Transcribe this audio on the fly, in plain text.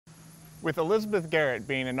With Elizabeth Garrett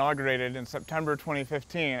being inaugurated in September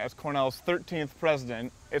 2015 as Cornell's 13th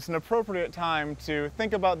president, it's an appropriate time to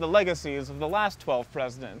think about the legacies of the last 12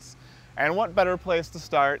 presidents. And what better place to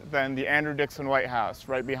start than the Andrew Dickson White House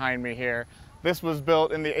right behind me here. This was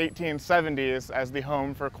built in the 1870s as the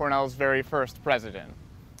home for Cornell's very first president.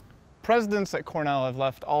 Presidents at Cornell have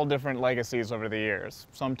left all different legacies over the years.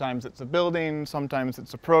 Sometimes it's a building, sometimes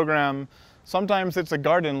it's a program, sometimes it's a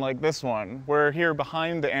garden like this one. We're here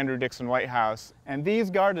behind the Andrew Dickson White House, and these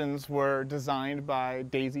gardens were designed by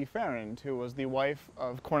Daisy Farrand, who was the wife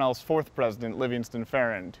of Cornell's fourth president, Livingston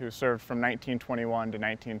Farrand, who served from 1921 to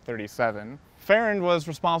 1937. Farrand was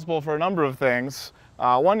responsible for a number of things.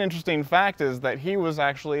 One interesting fact is that he was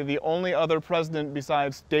actually the only other president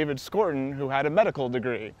besides David Scorton who had a medical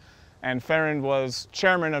degree. And Farrand was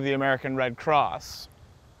chairman of the American Red Cross.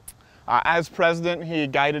 As president, he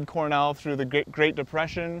guided Cornell through the Great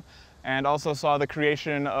Depression and also saw the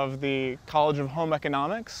creation of the College of Home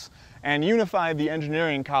Economics and unified the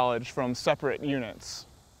engineering college from separate units.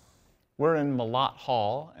 We're in Malott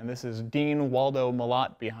Hall, and this is Dean Waldo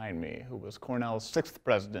Malott behind me, who was Cornell's sixth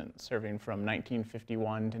president, serving from 1951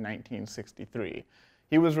 to 1963.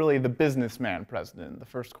 He was really the businessman president, the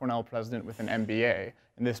first Cornell president with an MBA,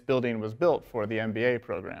 and this building was built for the MBA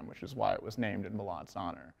program, which is why it was named in Malott's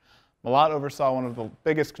honor. Malott oversaw one of the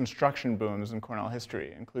biggest construction booms in Cornell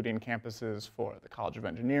history, including campuses for the College of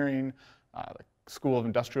Engineering, the School of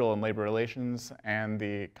Industrial and Labor Relations, and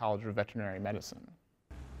the College of Veterinary Medicine.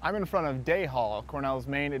 I'm in front of Day Hall, Cornell's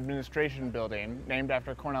main administration building, named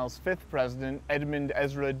after Cornell's fifth president, Edmund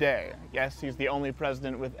Ezra Day. Yes, he's the only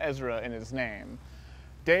president with Ezra in his name.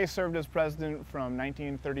 Day served as president from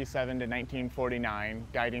 1937 to 1949,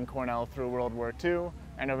 guiding Cornell through World War II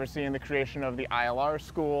and overseeing the creation of the ILR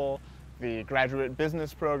school, the graduate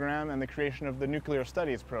business program, and the creation of the nuclear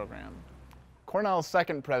studies program. Cornell's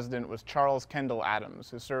second president was Charles Kendall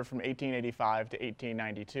Adams, who served from 1885 to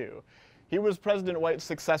 1892. He was President White's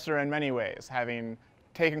successor in many ways, having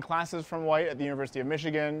taken classes from White at the University of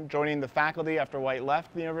Michigan, joining the faculty after White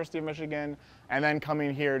left the University of Michigan, and then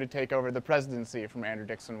coming here to take over the presidency from Andrew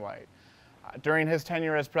Dickson White. During his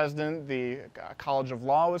tenure as president, the College of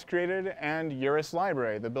Law was created, and Uris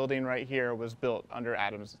Library, the building right here, was built under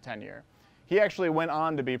Adams' tenure. He actually went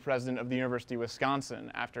on to be president of the University of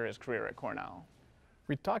Wisconsin after his career at Cornell.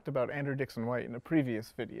 We talked about Andrew Dickson White in a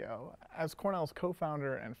previous video. As Cornell's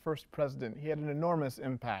co-founder and first president, he had an enormous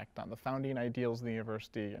impact on the founding ideals of the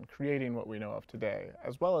university and creating what we know of today,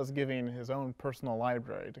 as well as giving his own personal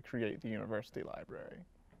library to create the university library.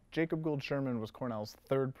 Jacob Gould Sherman was Cornell's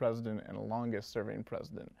third president and longest-serving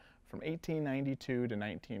president from 1892 to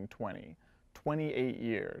 1920, 28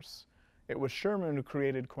 years. It was Sherman who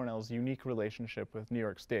created Cornell's unique relationship with New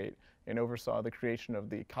York State and oversaw the creation of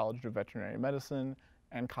the College of Veterinary Medicine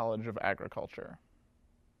and College of Agriculture.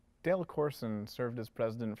 Dale Corson served as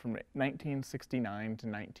president from 1969 to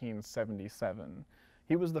 1977.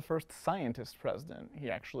 He was the first scientist president.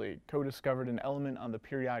 He actually co-discovered an element on the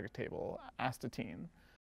periodic table, astatine.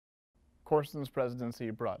 Corson's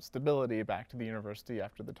presidency brought stability back to the university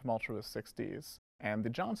after the tumultuous 60s, and the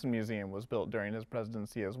Johnson Museum was built during his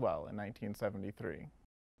presidency as well in 1973.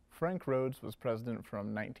 Frank Rhodes was president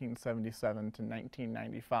from 1977 to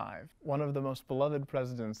 1995. One of the most beloved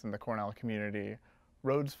presidents in the Cornell community,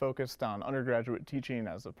 Rhodes focused on undergraduate teaching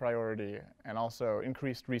as a priority and also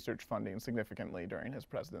increased research funding significantly during his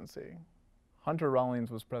presidency. Hunter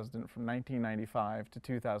Rawlings was president from 1995 to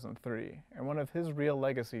 2003, and one of his real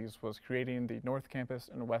legacies was creating the North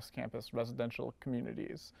Campus and West Campus residential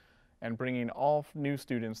communities and bringing all new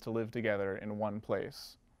students to live together in one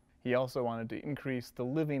place. He also wanted to increase the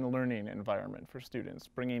living learning environment for students,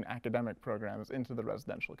 bringing academic programs into the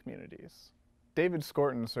residential communities. David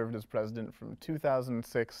Scorton served as president from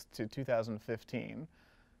 2006 to 2015.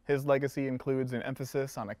 His legacy includes an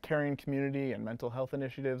emphasis on a caring community and mental health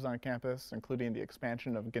initiatives on campus, including the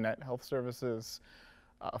expansion of Gannett Health Services,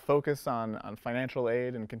 a focus on financial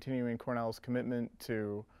aid and continuing Cornell's commitment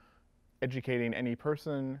to educating any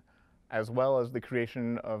person, as well as the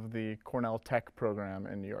creation of the Cornell Tech program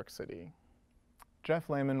in New York City. Jeff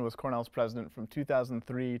Lehman was Cornell's president from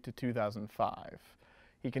 2003 to 2005.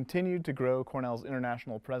 He continued to grow Cornell's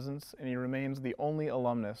international presence, and he remains the only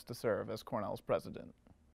alumnus to serve as Cornell's president.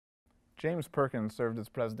 James Perkins served as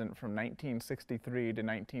president from 1963 to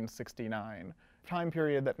 1969, a time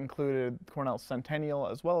period that included Cornell's centennial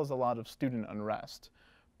as well as a lot of student unrest.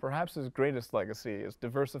 Perhaps his greatest legacy is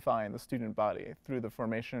diversifying the student body through the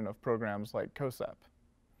formation of programs like COSEP.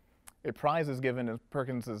 A prize is given in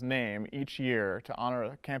Perkins's name each year to honor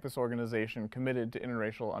a campus organization committed to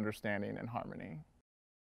interracial understanding and harmony.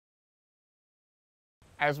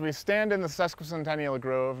 As we stand in the sesquicentennial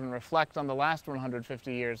grove and reflect on the last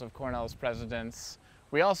 150 years of Cornell's presidents,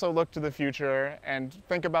 we also look to the future and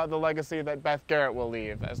think about the legacy that Beth Garrett will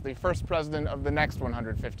leave as the first president of the next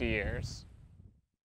 150 years.